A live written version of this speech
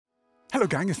Hello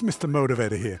gang, it's Mr.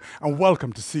 Motivator here and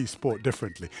welcome to See Sport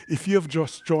Differently. If you have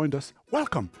just joined us,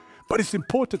 welcome. But it's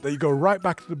important that you go right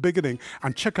back to the beginning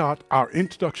and check out our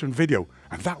introduction video,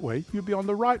 and that way you'll be on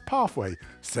the right pathway.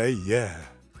 Say yeah.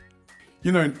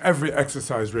 You know, in every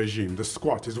exercise regime, the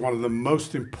squat is one of the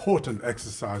most important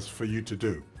exercises for you to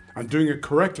do, and doing it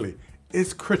correctly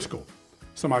is critical.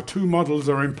 So my two models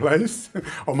are in place,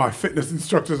 or my fitness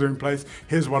instructors are in place.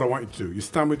 Here's what I want you to do. You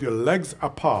stand with your legs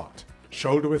apart,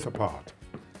 shoulder width apart,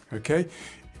 okay?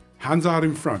 Hands out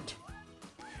in front.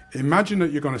 Imagine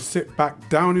that you're going to sit back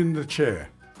down in the chair,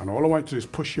 and all I want you to do is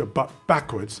push your butt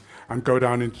backwards and go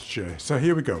down into the chair. So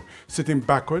here we go, sitting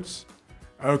backwards.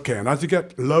 Okay, and as you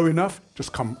get low enough,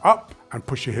 just come up and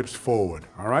push your hips forward,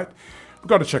 all right? We've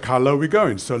got to check how low we're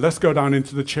going. So let's go down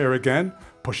into the chair again,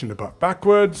 pushing the butt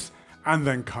backwards, and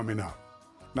then coming up.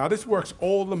 Now this works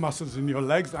all the muscles in your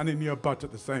legs and in your butt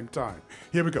at the same time.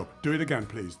 Here we go, do it again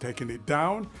please. Taking it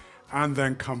down and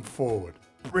then come forward.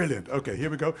 Brilliant, okay, here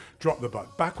we go. Drop the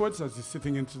butt backwards as you're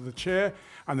sitting into the chair,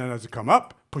 and then as you come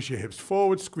up, push your hips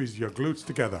forward, squeeze your glutes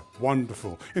together.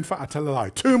 Wonderful. In fact, I tell a lie,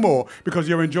 two more because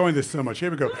you're enjoying this so much.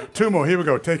 Here we go, two more, here we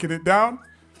go. Taking it down.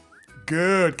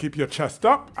 Good, keep your chest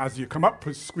up. As you come up,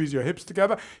 squeeze your hips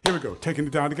together. Here we go, taking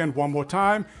it down again one more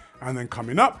time, and then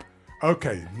coming up.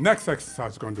 Okay, next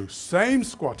exercise we're going to do, same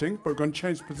squatting, but we're going to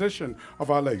change the position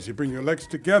of our legs. You bring your legs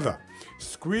together,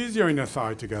 squeeze your inner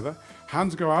thigh together,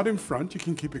 hands go out in front, you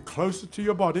can keep it closer to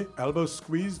your body, elbows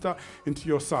squeezed up into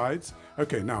your sides.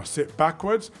 Okay, now sit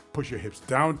backwards, push your hips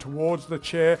down towards the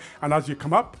chair, and as you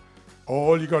come up,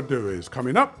 all you got to do is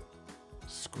coming up,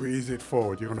 squeeze it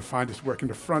forward. You're going to find this working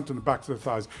the front and the backs of the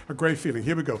thighs. A great feeling.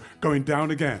 Here we go, going down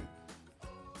again.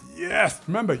 Yes,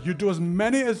 remember, you do as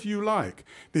many as you like.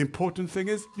 The important thing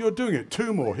is you're doing it.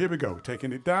 Two more, here we go.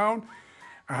 Taking it down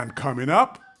and coming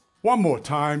up. One more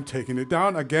time, taking it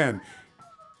down again.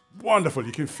 Wonderful,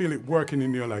 you can feel it working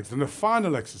in your legs. And the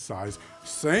final exercise,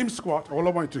 same squat. All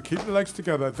I want you to keep the legs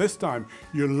together. This time,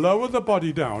 you lower the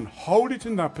body down, hold it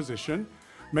in that position.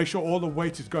 Make sure all the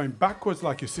weight is going backwards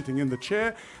like you're sitting in the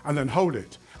chair, and then hold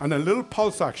it. And then a little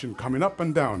pulse action, coming up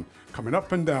and down, coming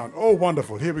up and down. Oh,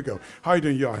 wonderful, here we go. How are you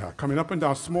doing, Yahya? Coming up and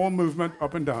down, small movement,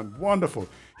 up and down. Wonderful.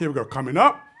 Here we go, coming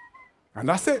up. And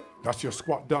that's it. That's your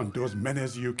squat done. Do as many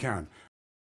as you can.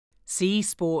 See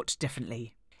Sport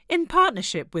Differently. In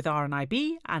partnership with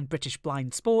RNIB and British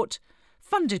Blind Sport,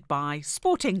 funded by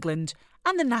Sport England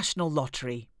and the National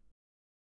Lottery.